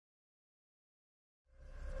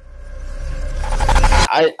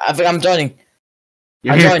I think I'm joining.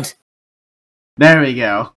 You're I here. joined. There we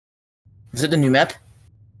go. Is it the new map?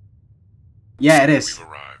 Yeah, it is. We've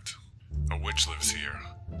arrived. A witch lives here.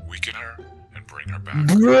 Weaken her and bring her back.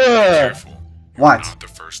 Bruh. Careful. You're What? not the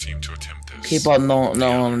first team to attempt this. People, no. The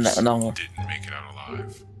others didn't make it out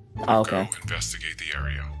alive. Oh, okay. Go investigate the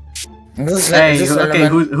area. Hey, okay,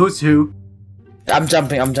 who's who? I'm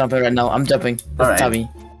jumping right now. I'm jumping. That's Alright. Tommy.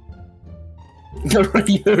 You're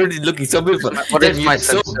already looking so beautiful. What is my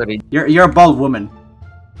so... sensitivity? You're a bald woman.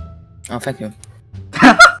 Oh, thank you.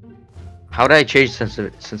 How do I change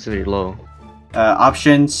sensitivity low?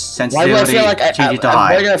 Options, Why do I sensitivity, feel like change it to why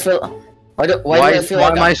high. do I feel? Why do I feel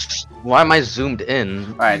like why am I zoomed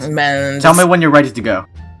in? Alright, man? tell me when you're ready to go.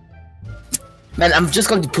 Man, I'm just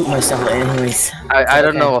going to poop myself anyways. I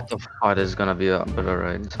don't Okay. know what the fuck is gonna be up, but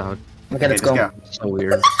alright. It's how Okay, let's go. it's so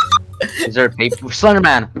weird. Is there a paper?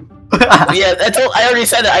 Slenderman! Yeah, I already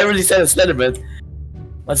said it. I already said it's Slenderman.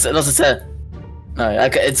 What's it say? No,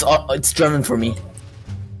 it's German for me.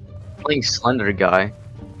 Playing Slender Guy.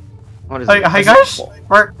 What is Hi, it? hi guys,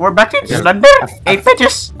 we're back to Yeah. Slender 8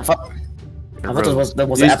 pitches. I thought that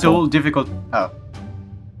was It's Apple. too difficult. Oh,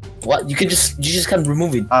 What? You just can't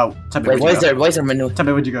remove it. oh, tell me Wait, where'd you go? why is there menu? Tell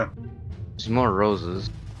me where'd you go? There's more roses.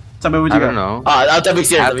 Tell me where'd I you go? don't know. Oh, I'll tell you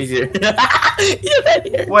here. Let me see here. You're right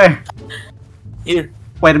here. Where? Here.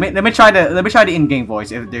 Wait, let me try the in-game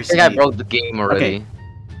voice if there's. I think I any- broke the game already. Okay.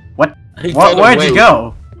 What? He found a Where'd you way.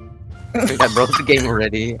 go? I think I broke the game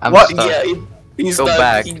already. I'm What? stuck. Yeah, he's Go stuck.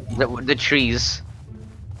 back. He- The trees.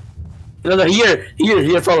 No,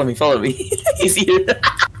 here. Follow me. He's here.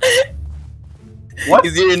 What?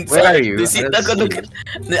 He's here inside. Where are you? You see? I don't Look.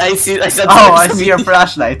 I see. I saw. Oh, I see your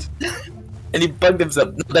flashlight. And he bugged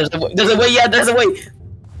himself. No, there's a way. Yeah, there's a way.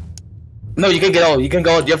 No, you can get out. You can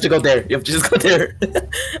go. You have to go there. You have to just go there.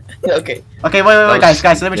 Okay. Okay, wait, guys,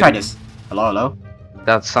 let me try this. Hello.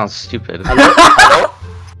 That sounds stupid. Hello?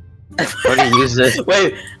 How do you use it?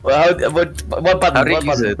 Wait. Well, what button? How do you What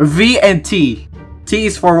use button? it? V and T. T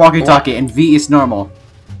is for walkie-talkie and V is normal.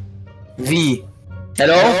 V.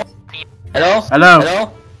 Hello? Hello?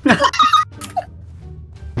 Hello.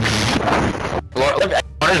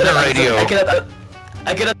 What is the radio?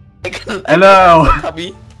 I cannot. Hello.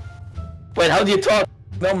 Copy. Wait, how do you talk?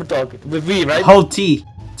 Normal talk with V, right? Hold T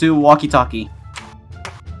to walkie-talkie.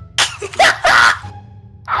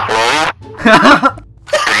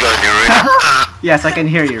 Yes, I can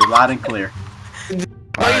hear you loud and clear.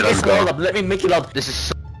 Why you guys hold up? Let me make it up. This is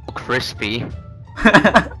so crispy.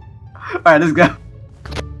 Alright, let's go.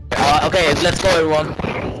 Okay, let's go, everyone.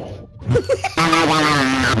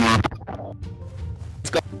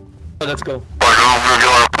 Let's go.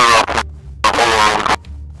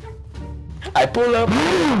 I pull up.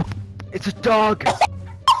 It's a dog.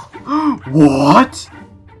 What?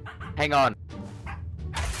 Hang on.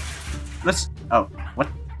 Let's. Oh, what?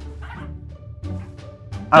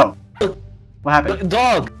 Oh. What happened?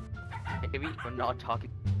 Dog. Maybe we're not talking.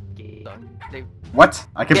 They What?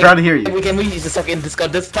 I can barely hear you. We use this talk in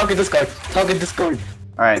Discord. Let's talk in Discord. Talk in Discord.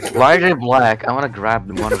 Alright, Why are they black? I want to grab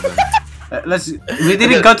one of them. let's. We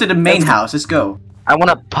didn't go to the main house. Let's go. I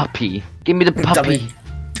want a puppy. Give me the puppy. Dummy.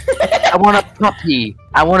 I want a puppy.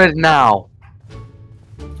 I want it now.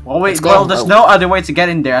 Well, wait. Let's go. Well, there's no other way to get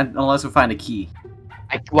in there unless we find a key.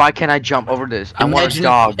 Why can't I jump over this? I want a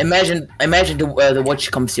dog. Imagine the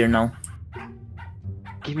watch comes here now.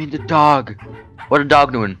 Give me the dog. What a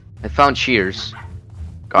dog doing? I found shears.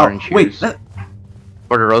 Garden shears. Wait.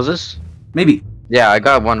 For the roses? Maybe. Yeah, I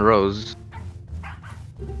got one rose.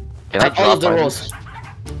 Can I All drop of the one? rolls.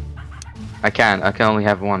 I can only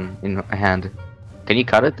have one in my hand. Can you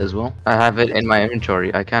cut it as well? I have it in my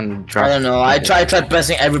inventory. I can drop. I don't know. I tried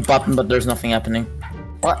pressing every button, but there's nothing happening.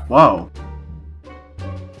 What? Whoa.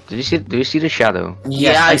 Did you see? Do you see the shadow?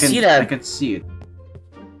 Yeah, Yes, I can, see that. I can see it.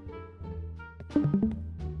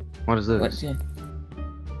 What is this? What's it?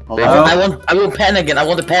 Hello? I won't panic again. I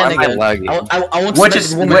want to panic Why am I again. lagging? I want to Witch's. smack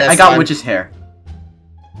this woman I that's got fine. witch's hair.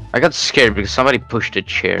 I got scared because somebody pushed a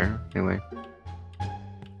chair. Anyway.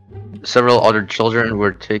 Several other children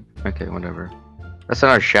were okay, whatever. That's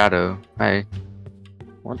not our shadow. Hi.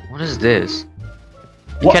 What is this?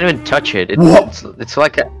 You What? can't even touch it. It's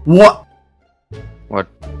like a What? what?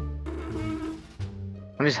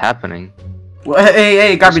 What is happening?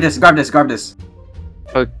 Hey, grab me this. Grab this.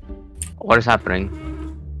 What is happening?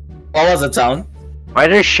 What was that sound? Why are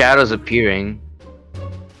there shadows appearing?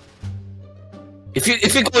 If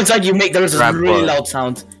you go inside, there's a Grab really what? loud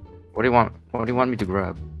sound. What do you want? What do you want me to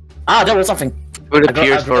grab? Ah, there was something. Food I got-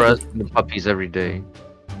 appears I for got- us, the puppies, every day.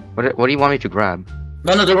 What do you want me to grab?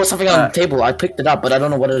 No, there was something on the table. I picked it up, but I don't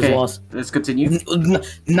know what it was. Let's continue. 9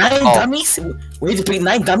 dummies? We need to pick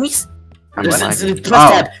 9 dummies? Press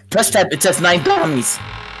tab. Press tab. It says 9 dummies.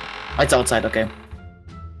 Oh, it's outside. Okay.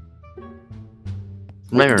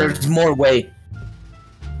 There's more way.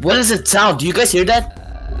 What does it sound? Do you guys hear that?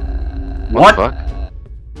 What the fuck?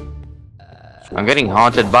 I'm getting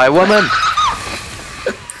haunted by a woman.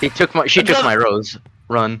 She took my rose.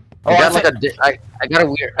 Run. I got like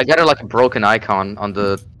I got like a broken icon on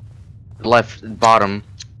the left bottom.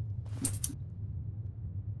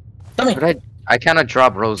 But I cannot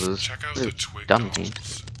drop roses. Check out the twig dummy.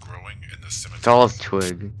 dolls growing in the cemetery. Doll of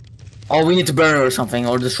twig. Oh, we need to burn it or something,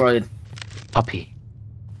 or destroy it. Puppy.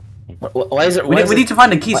 Why is it? We need to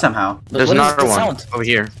find the key somehow. There's another one over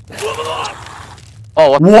here.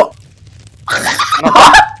 Oh, what?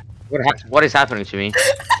 What is happening to me?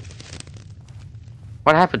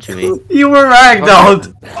 What happened to me? You were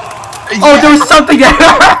ragdolled. Oh, there was something there.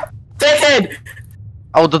 Take it.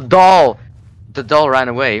 Oh, the doll. The doll ran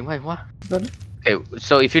away. Wait, what? Okay,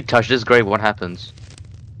 so if you touch this grave, what happens?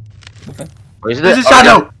 Okay. Where is it? There's a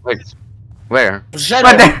shadow. Wait, where? Shadow.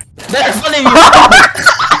 Right there. That's funny.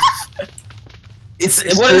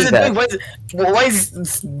 What is it doing? Why is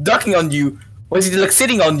it ducking on you? Why is it like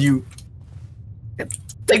sitting on you?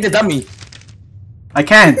 Take the dummy. I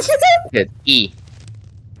can't. Hit E.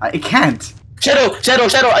 I can't. Shadow!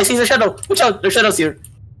 I see the shadow! Watch out! There's shadows here!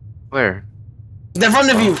 Where? In front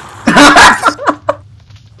of you!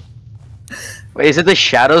 Wait, is it the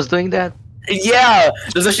shadows doing that? Yeah!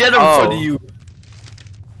 There's a shadow in front of you!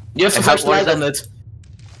 You have to flash light on it.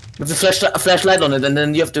 There's a flashlight on it, and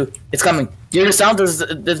then you have to... It's coming. You hear the sound? There's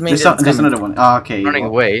another one. Oh, okay. Running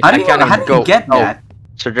away. How did you get that?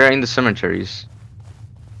 So they're in the cemeteries.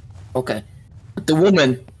 Okay. The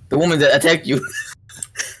woman that attacked you.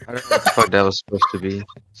 I don't know what the fuck that was supposed to be.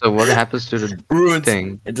 So what happens to the rune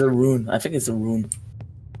thing? It's a rune. I think it's a rune.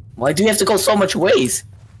 Why do you have to go so much ways?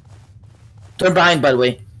 Turn behind, by the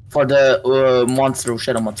way, for the monster,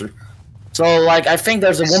 shadow monster. So, like, I think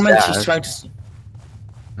there's a woman. She's trying to.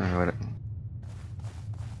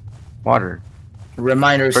 Water.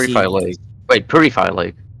 Reminder. Purify lake. Wait, purify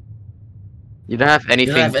lake. You don't have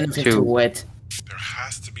anything, to wet. There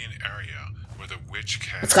has to be an area where the witch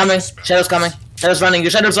can. It's coming. Shadow's coming. Shadow's running. The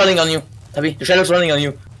shadow's running on you. Abby, the shadow's running on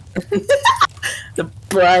you. The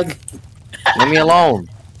brag. Leave me alone.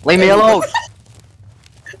 Leave me alone.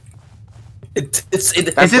 Is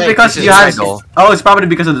it because you have? Oh, it's probably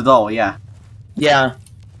because of the doll. Yeah. Yeah.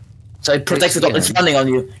 So it protects the doll. It's running on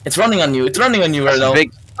you. It's running on you. It's running on you right now.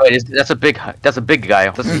 That's a big guy. That's a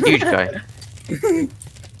huge guy.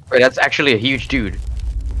 Wait, that's actually a huge dude.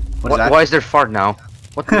 Why is there fart now?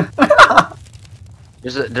 What?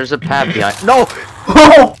 There's a pad behind. No.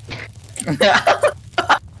 Oh!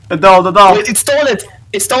 The doll. Wait, it stole it.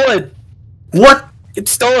 It stole it. What? It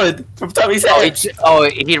stole it from Tommy's head.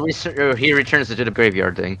 He returns it to the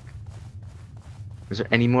graveyard thing. Is there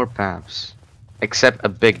any more paps? Except a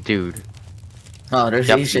big dude. Oh, there's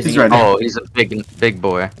he's right there. Oh, he's a big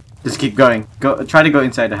boy. Just keep going. Try to go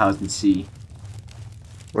inside the house and see.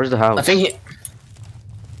 Where's the house? I think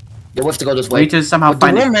we have to go this way. We need to somehow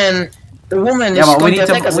find it. The woman. Yeah, but we need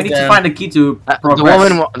to find the key to progress.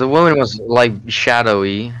 The woman was like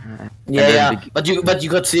shadowy. Yeah. But you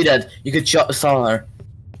could see that. You could saw her.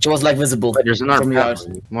 She was like visible. But there's another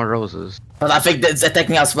more roses. But I think that's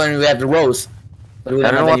attacking us when we have the rose. But we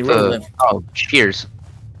don't have any roses. Oh, cheers.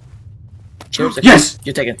 Cheers. Yes.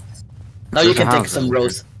 You take it. Now you can take some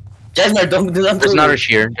rose. Jasmine, don't. There's another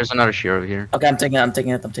shear. There's another shear over here. Okay, I'm taking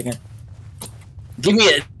it. Give me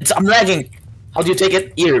it. I'm lagging. How do you take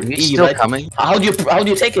it? He's still right? Coming. How do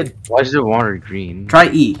you take it? Why is the water green? Try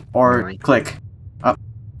E or click.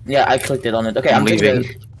 Yeah, I clicked it on it. Okay, I'm taking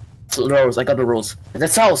the rose. I got the rose.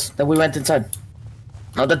 That's house that we went inside.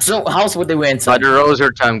 No, that's the house where they went inside. The rose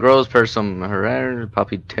her time grows per some her hair,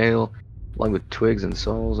 puppy tail, along with twigs and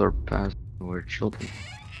souls are passed where children.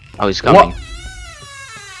 Oh, he's coming. What?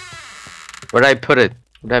 Where did I put it?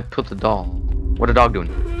 Where did I put the doll? What the dog doing?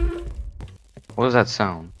 What was that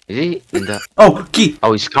sound? Is he in the... Oh, key!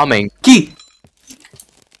 Oh, he's coming. Key!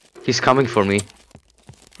 He's coming for me.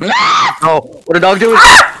 Oh, what the dog doing?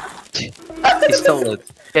 He stole it.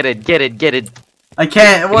 Get it. I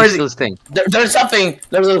can't. What is this thing? There's something.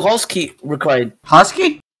 There's a house key required. House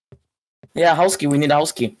key? Yeah, house key. We need a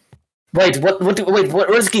house key. Wait,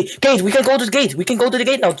 where's the key? Gate, we can go to the gate. We can go to the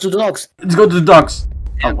gate now, to the dogs. Let's go to the dogs.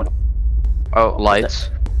 Oh, what? Oh, lights.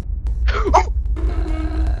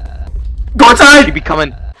 Go outside! You be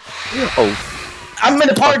coming. Oh. I'm in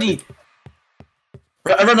the party!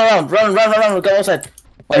 Run around, run, go outside.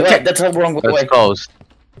 Wait, that's the wrong way. It's closed.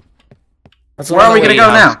 Where are we gonna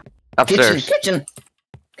go now? Upstairs.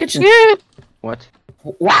 Kitchen. Yeah. What?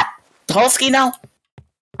 What? Tolsky now?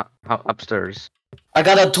 How upstairs? I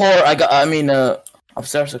got a tour. I mean,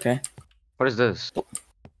 upstairs. Okay. What is this?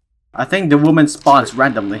 I think the woman spawns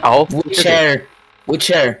randomly. Oh. Which chair? Which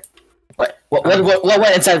chair? What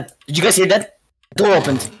went inside? Did you guys hear that? Door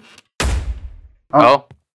opened. Oh.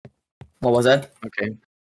 What was that? Okay.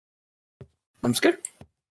 I'm scared.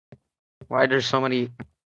 Why there's so many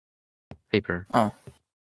paper? Oh.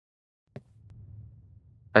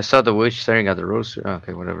 I saw the witch staring at the roaster.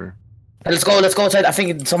 Okay, whatever. Hey, let's go outside. I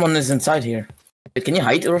think someone is inside here. Wait, can you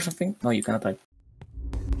hide or something? No, you cannot hide.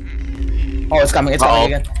 Oh, it's coming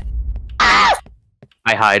again.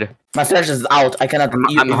 I hide. My flash is out. I cannot.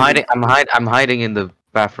 I'm hiding in the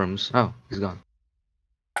bathrooms. Oh, he's gone.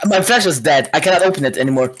 My flash is dead. I cannot open it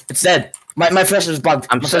anymore. It's dead. My flash is bugged.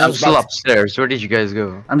 I'm still upstairs. Where did you guys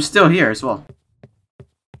go? I'm still here as well.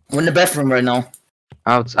 I'm in the bathroom right now.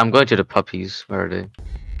 I'm going to the puppies. Where are they?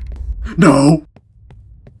 No.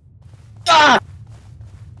 Ah!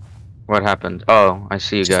 What happened? Oh, I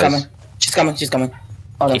see you guys. Coming. She's coming.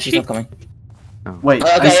 Oh no, she's not coming. No. Wait,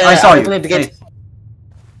 Okay, I saw you. Hey.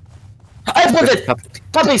 I opened it!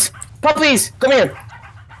 Puppies! Come here!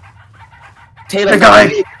 Taylor,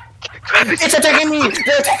 it's attacking me!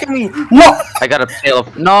 They're attacking me! What? I got a tail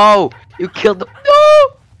of. No! You killed the.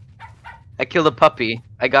 No! I killed a puppy.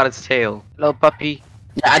 I got its tail. Hello, puppy.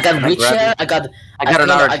 Yeah, I got reach here. I got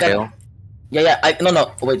another tail. Yeah.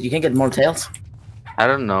 No. Wait, you can get more tails? I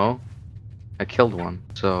don't know. I killed one.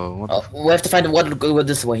 So. What We have to find what go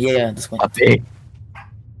this way. Yeah, this way. puppy?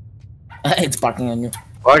 It's barking on you.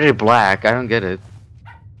 Why are they black? I don't get it.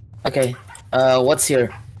 Okay. What's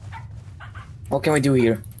here? What can we do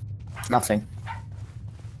here? Nothing.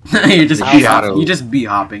 You're just Shadow. you just bee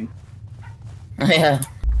hopping. Yeah.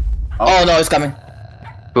 Oh no, it's coming.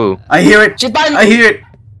 Who? I hear it. She's behind me. I hear it.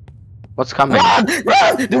 What's coming? Run!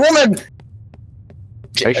 The woman!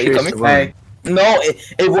 Are you sure it's the woman? Hey, No,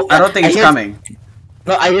 I don't think it's coming.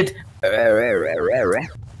 No, I heard.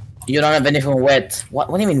 You don't have anything wet. What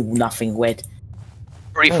do you mean nothing wet?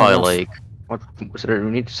 Purify Oh, no. lake. What? We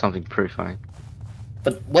need something purifying.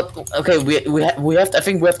 But what? Okay, we have to. I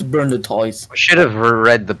think we have to burn the toys. We should have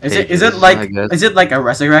read the pages. Is it like a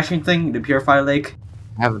resurrection thing? The Purify Lake?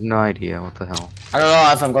 I have no idea. What the hell? I don't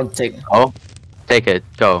know if I'm going to take. Oh, take it.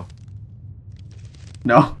 Go.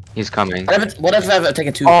 No. He's coming. What if I've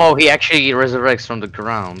taken two? Oh, he actually resurrects from the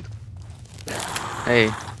ground.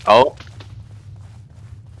 Hey. Oh.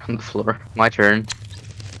 On the floor. My turn.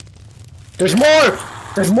 There's more.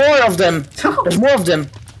 There's more of them. There's more of them.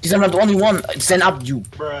 These are not the only one. Stand up, you.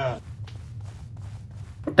 What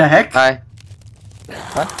the heck? Hi.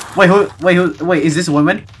 What? Wait, is this a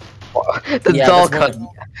woman? The Yeah, doll that's cut.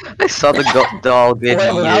 I saw the doll get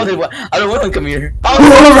How you. did the woman come here? Oh,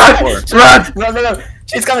 run! No!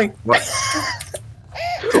 She's coming. What?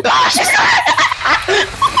 Ah, she's coming.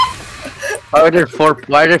 Why are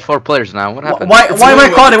there four players now? What happened? Why am I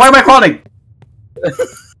crawling? Why am I crawling?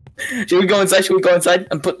 Should we go inside?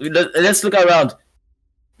 And let's look around.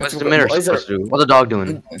 What's the mirror supposed to do? What's the dog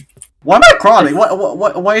doing? Why am I crawling?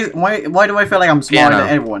 Why do I feel like I'm smarter than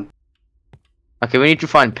everyone? Okay, we need to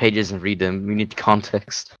find pages and read them. We need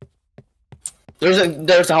context. There's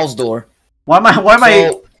a house door. Why am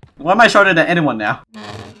I shorter than anyone now?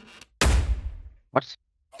 What?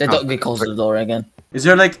 They close the door again. Is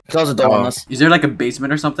there like Close the door on us. Is there like a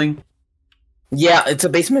basement or something? Yeah, it's a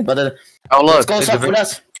basement, but Oh look! let's go inside with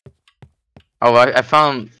us. Oh, I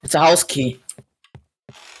found. It's a house key.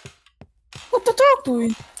 What the dog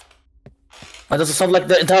doing? Why does it sound like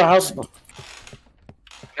the entire house? What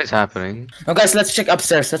is happening? No, guys, let's check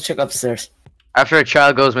upstairs. After a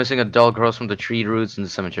child goes missing, a doll grows from the tree roots in the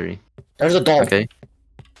cemetery. There's a dog. Okay.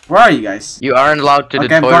 Where are you guys? You aren't allowed to the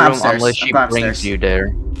Okay, I'm toy going room upstairs. unless she I'm going brings upstairs. you there.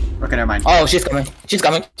 Okay, never mind. Oh, she's coming.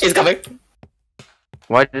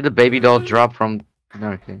 Why did the baby doll drop from? No,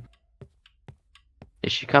 okay.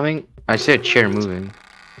 Is she coming? I see a chair moving.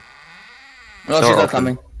 No, Door she's not open.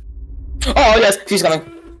 coming. Oh yes, she's coming.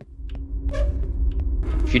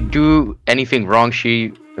 If you do anything wrong,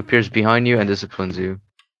 she appears behind you and disciplines you.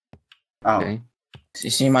 Oh, Okay.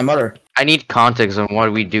 She's seeing my mother. I need context on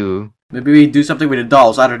what we do. maybe we do something with the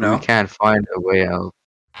dolls. I don't know. We can't find a way out.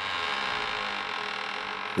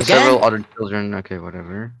 Again? Several other children. Okay,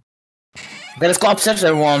 whatever. Okay, let's go upstairs,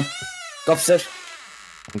 everyone. Go upstairs.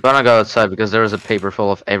 I'm gonna go outside because there is a paper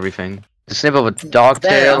full of everything. The snip of a dog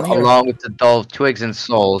There, tail I'm here. along with the doll twigs and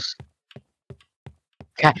souls.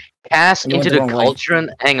 Cast You went into the the wrong way. cauldron.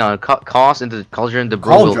 Hang on. Cast into the cauldron. The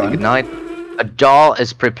brew will Cauldron? ignite. A doll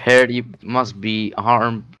is prepared. You must be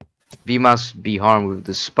harmed. We must be harmed with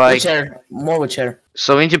the spike. Which chair? More with chair.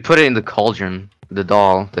 So we need to put it in the cauldron, the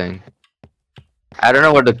doll thing. I don't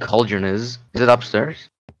know where the cauldron is. Is it upstairs?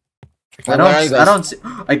 I don't see.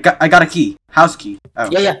 I got a key. House key. Oh.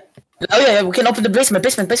 Yeah. Oh yeah, we can open the basement.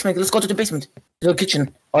 Let's go to the basement. The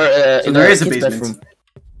kitchen or so there is a basement. Bedroom.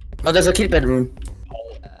 No, there's a kid bedroom.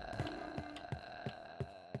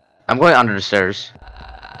 I'm going under the stairs.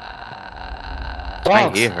 Dogs. I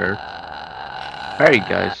hear her. Where are you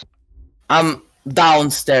guys? I'm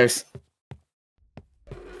downstairs.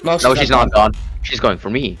 No, she's not gone. She's going for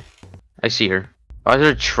me. I see her. Why is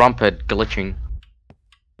there a trumpet glitching?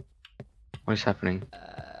 What is happening?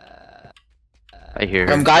 I hear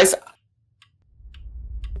her. Guys.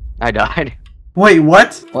 I died. Wait,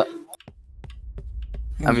 what? What?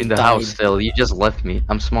 I'm in the house still. You just left me.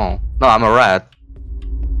 I'm small. No, I'm a rat.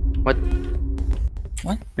 What?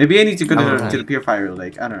 What? Maybe I need to go to the purifier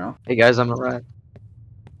lake. I don't know. Hey guys, I'm a rat.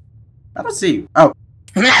 I don't see you. Oh.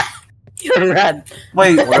 You're a rat.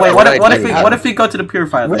 Wait. What if we go to the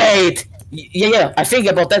purifier lake? Wait. Yeah. I think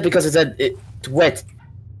about that because it's wet.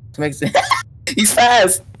 To make sense. He's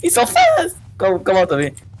fast. He's so fast. Come out of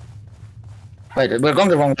it. Wait, we're going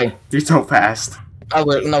the wrong way. You're so fast. Oh,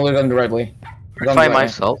 we're going the right way. By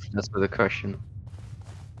myself? That's the question.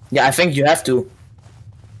 Yeah, I think you have to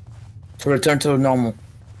return to normal.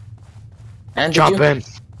 And jump in.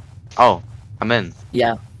 Oh, I'm in.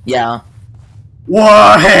 Yeah.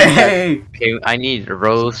 Whoa! Hey! Okay, I need a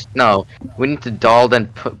rose. No, we need the doll, then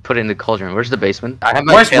put it in the cauldron. Where's the basement? I have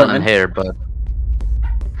my tail in here, but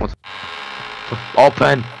what?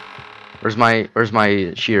 Open. Where's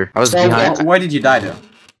my shear? I was behind. Why did you die though?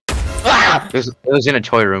 Ah! It was in a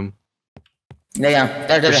toy room. Yeah.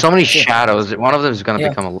 There's so many shadows. One of them is gonna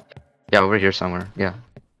become a. Yeah, over here somewhere. Yeah.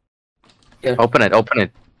 Open it. Open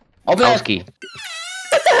House key.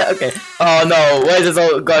 Okay. Oh no! Why is this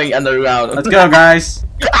all going underground? Let's go, guys.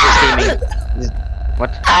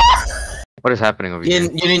 What? What is happening over here? You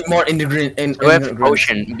need more ingredient. Swift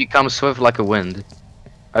potion. Become swift like a wind.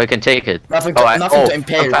 Oh, you can take it. Nothing to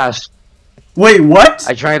impale. I'm fast. Wait, what?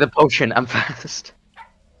 I tried the potion. I'm fast.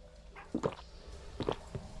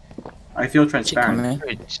 I feel transparent.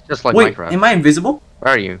 It's just like Wait, Minecraft. am I invisible?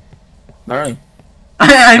 Where are you? Alright.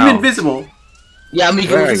 I'm invisible. Yeah, I'm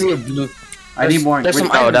blue. I need more.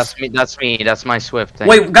 Oh, that's me. That's my Swift thing.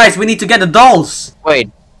 Wait, guys, we need to get the dolls.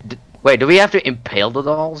 Wait, do we have to impale the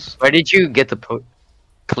dolls? Where did you get the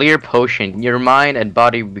clear potion? Your mind and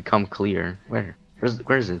body become clear. Where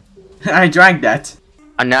is it? I drank that.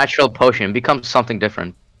 A natural potion becomes something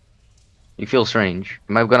different. You feel strange.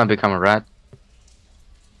 Am I gonna become a rat?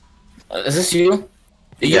 Is this you?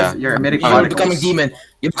 Yeah. You're emitting You're becoming demon.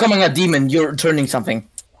 You're becoming a demon. You're turning something.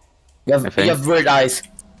 You have weird eyes.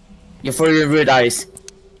 You have weird eyes.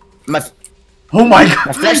 Oh my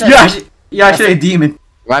god! You're actually a demon.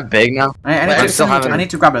 Am I big now? I need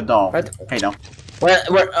to grab a doll. Right. Hey, no.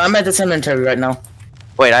 I'm at the cemetery right now.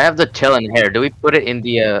 Wait, I have the tail in here. Do we put it in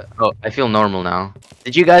the? Oh, I feel normal now.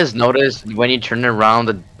 Did you guys notice when you turn around,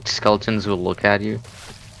 the skeletons will look at you?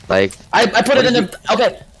 Like. I put it in the.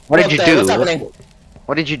 Okay. What did you do? What's happening?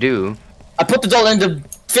 What did you do? I put the doll in the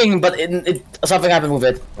thing, but something happened with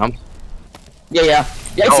it. Yeah,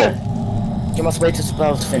 it's there. You must wait to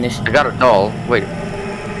spells finish. I got a doll. Wait.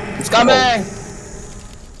 It's coming!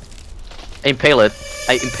 Impale it.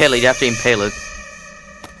 You have to impale it.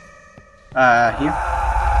 Here.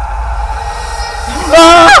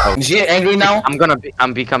 Ah! Is she angry now?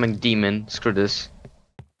 I'm becoming demon. Screw this.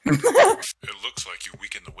 It looks like you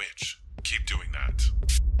weakened the witch. Keep doing that.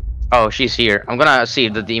 Oh, she's here. I'm gonna see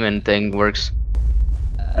if the demon thing works.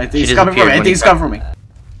 I think it's coming for me. I think it's coming for me.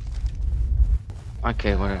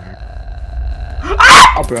 Okay, whatever.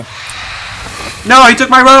 Oh, bro. No, he took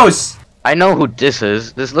my rose! I know who this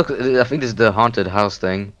is. I think this is the haunted house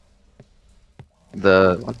thing.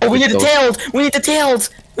 Oh, we need the tails! We need the tails!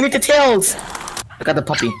 We need the tails! I got the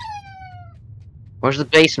puppy. Where's the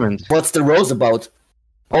basement? What's the rose about?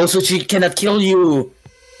 Oh, so she cannot kill you.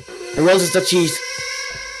 The rose is that she's...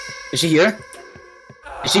 Is she here?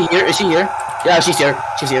 Is she here? Is she here? Yeah, she's here.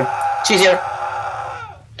 She's here. She's here.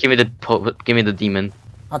 Give me the demon.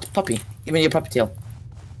 Oh, the puppy. Give me your puppy tail.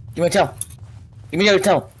 Give me your tail. Give me your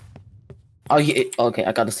tail. Oh, okay,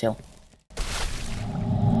 I got his tail.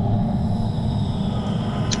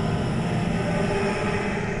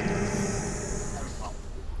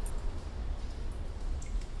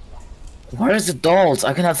 Where is the dolls?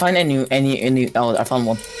 I cannot find any. Oh, I found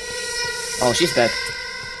one. Oh, she's back.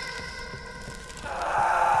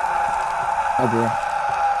 Oh, bro.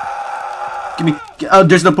 Give me. Oh,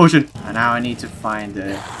 there's no potion. And now I need to find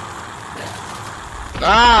the.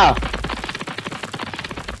 Ah!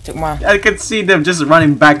 Took my... I can see them just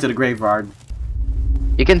running back to the graveyard.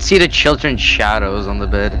 You can see the children's shadows on the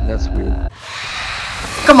bed. That's weird.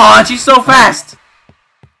 Come on, she's so fast.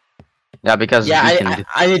 Yeah, because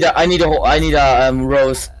I need a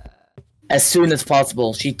rose as soon as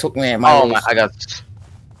possible. She took me at my rose.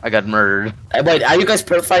 I got murdered. Wait, are you guys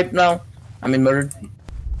purified now? I mean murdered.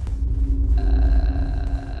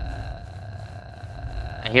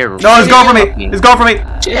 I hear. No, it's going for me. It's going for me.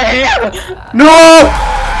 Yeah. No.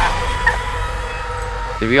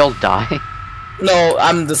 Did we all die? No,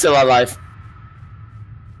 I'm still alive.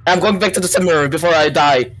 I'm going back to the cemetery before I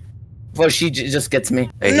die. Before she just gets me.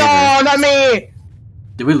 Hey, no, not me!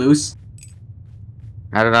 Did we lose?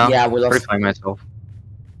 I don't know. Yeah, we lost. Purify myself.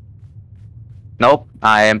 Nope,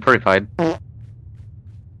 I am purified. Did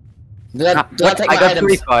I take my I got items?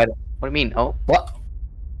 purified. What do you mean? Oh. What?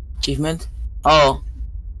 Achievement? Oh.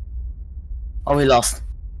 Oh, we lost.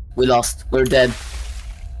 We lost. We're dead.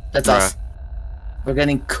 That's us. We're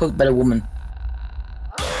getting cooked by the woman.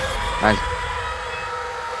 Nice.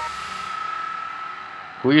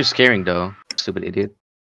 Who are you scaring though? Stupid idiot.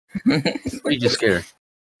 Who are you just scared?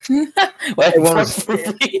 Wait, for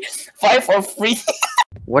free? 5 for free?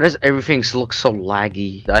 Why does everything look so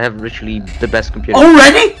laggy? I have literally the best computer.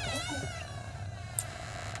 Already?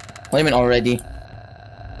 What do you mean already?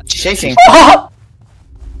 She's chasing. I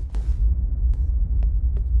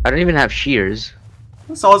don't even have shears.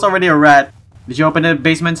 So it's already a rat. Did you open the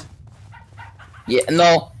basement? Yeah,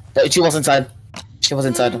 no. She was inside. She was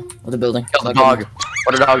inside of the building. Kill the dog.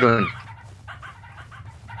 What the dog doing?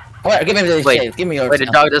 Alright, give me the shade. Give me yours. Wait, the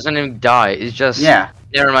dog doesn't even die. It's just... Yeah.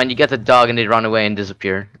 Never mind, you get the dog and they run away and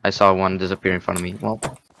disappear. I saw one disappear in front of me. Well,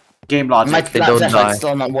 game logic. My they don't die. flashlight's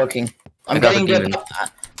still not working. I'm getting good.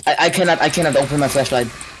 I cannot open my flashlight.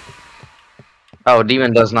 Oh,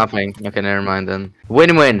 demon does nothing. Okay, never mind then.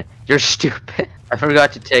 Win-win. You're stupid. I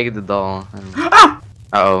forgot to take the doll. Ah!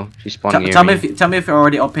 Uh-oh, she's spawning near tell me. me if you're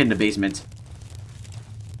already open the basement.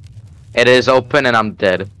 It is open and I'm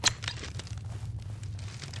dead.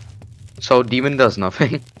 So demon does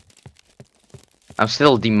nothing. I'm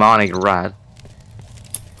still demonic rat.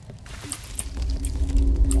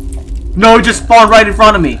 No, it just spawned right in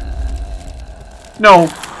front of me. No,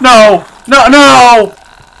 no, no, no!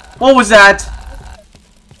 What was that?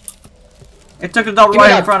 It took the dog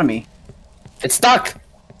right in front of me. It's stuck.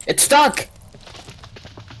 It's stuck.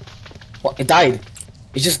 What? It died.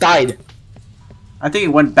 It just died. I think it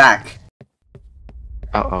went back.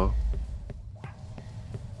 Uh-oh.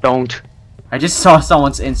 Don't. I just saw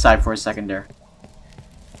someone's inside for a second there.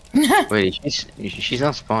 Wait, she's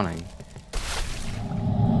not spawning.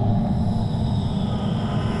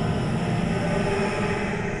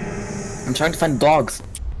 I'm trying to find dogs.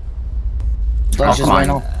 Dogs just ran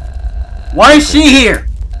off. Why is she here?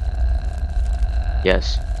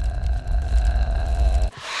 Yes.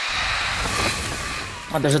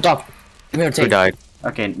 Oh, there's a dog. Give me your tape. Who died?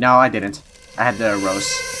 Okay, no, I didn't. I had the rose.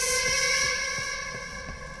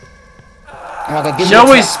 Oh, God, she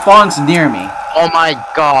always spawns near me. Oh my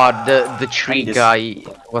god, the tree guy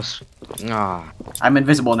was... I'm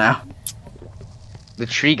invisible now. The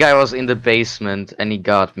tree guy was in the basement and he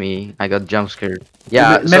got me. I got jump scared.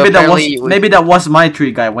 Yeah, maybe that was my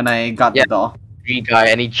tree guy when I got the doll. Tree guy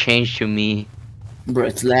and he changed to me. Bro,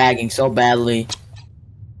 it's lagging so badly.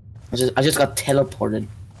 I just got teleported.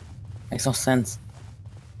 Makes no sense.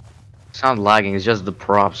 It's not lagging, it's just the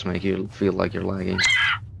props make you feel like you're lagging.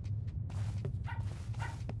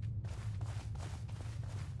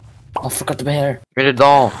 Oh, I forgot the bear. Give me the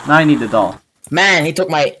doll. Now I need the doll. Man, he took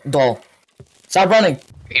my doll. Stop running.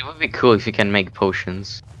 It would be cool if you can make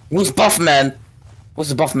potions. Who's buff man? What's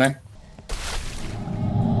the buff man?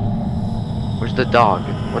 Where's the dog?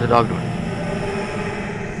 What's the dog doing?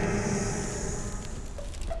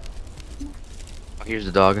 Oh, here's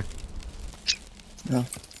the dog. No.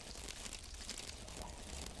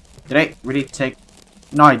 Did I really take...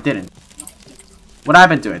 No, I didn't. What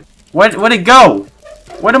happened to it? Where'd it go?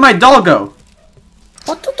 Where did my doll go?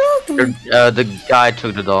 What the dog doing? The guy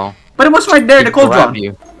took the doll. But it was right there, the cauldron.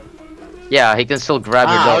 You. Yeah, he can still grab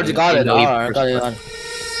your doll. I already got it. I got it.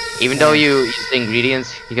 Even though you use the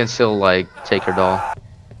ingredients, he can still like take your doll.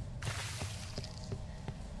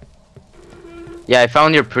 Yeah, I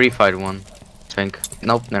found your purified one. I think.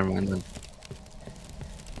 Nope, never mind then.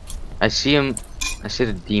 I see him. I see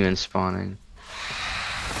the demon spawning.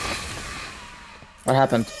 What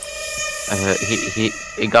happened?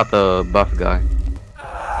 He got the buff guy.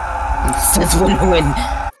 Since when we win.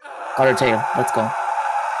 Got her tail. Let's go.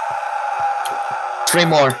 3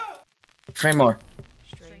 more. 3 more.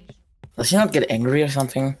 Does she not get angry or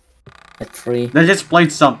something? At 3. They just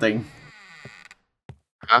played something.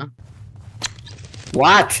 Huh?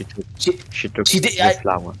 What? She took She did. the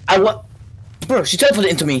flower. Bro, she teleported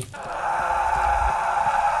into me.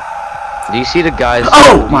 Do you see the guys?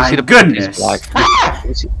 Oh do my you see the goodness! Black?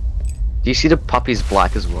 Do you see the puppies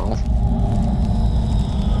black as well?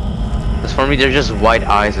 As for me, they're just white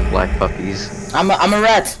eyes and black puppies. I'm a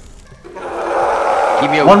rat. Give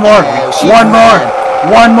me a One more! One more!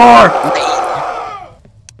 One more!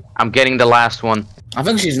 I'm getting the last one. I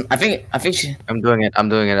think she. I'm doing it. I'm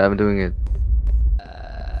doing it. I'm doing it.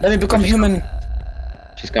 Let me become human.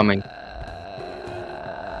 She's coming.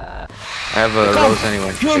 I have a rose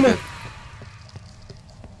anyway. Human.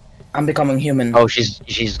 I'm becoming human. Oh, she's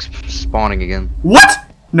spawning again. What?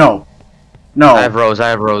 No. No. I have rose. I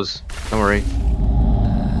have rose. Don't worry.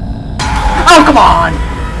 Oh, come on!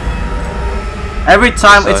 Every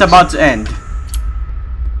time it's about to end.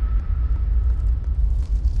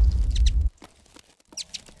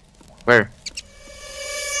 Where?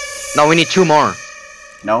 No, we need 2 more.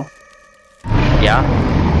 No. Yeah?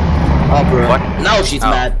 Oh, bro. What? Now she's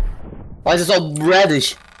mad. Why is it so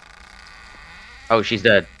reddish? Oh, she's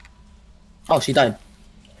dead. Oh, she died.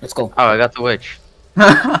 Let's go. Oh, I got the witch.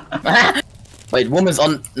 Wait, woman's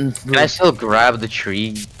on. Can I still grab the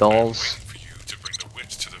tree dolls? For you to bring the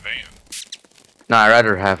witch to the van. No, I'd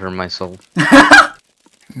rather have her myself.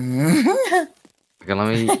 Okay, let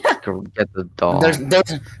me go get the doll.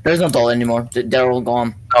 There's no doll anymore. They're all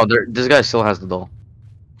gone. Oh, this guy still has the doll.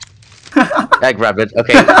 I grabbed it.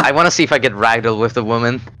 Okay, I want to see if I get ragdoll with the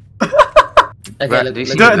woman. Okay, Do you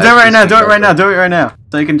see Do it that? right now, do it right now, do it right now.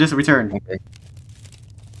 So you can just return. Okay.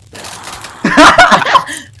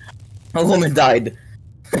 A woman died.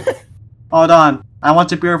 Hold on. I want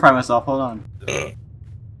to purify myself, hold on.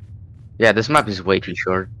 Yeah, this map is way too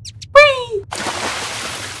short. Whee!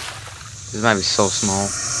 This map is so small.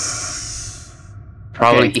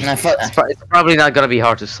 Probably, Okay. it's probably not gonna be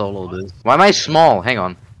hard to solo this. Why am I small? Hang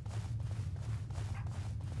on.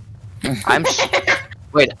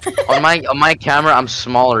 Wait, on my camera, I'm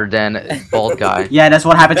smaller than bald guy. Yeah, that's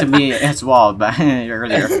what happened to me as well, but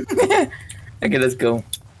earlier. Okay, let's go.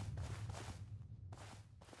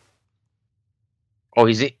 Oh,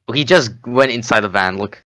 he just went inside the van.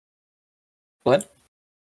 Look. What?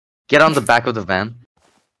 Get on the back of the van.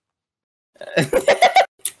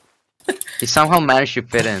 He somehow managed to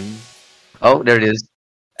fit in. Oh, there it is.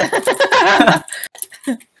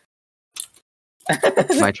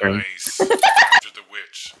 My turn. Nice. After the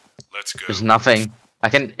witch. Let's go. There's nothing. I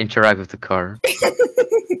can interact with the car. There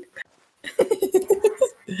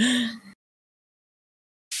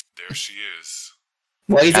she is.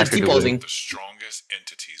 Why is it After the T-posing? The strongest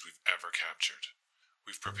entities we've ever captured.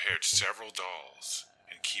 We've prepared several dolls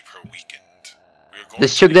and keep her weakened. We are going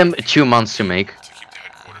This took them 2 months to make. to keep the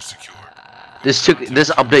headquarters secure. This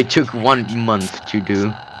update took 1 month to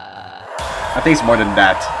do. I think it's more than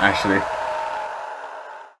that, actually.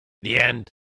 The end.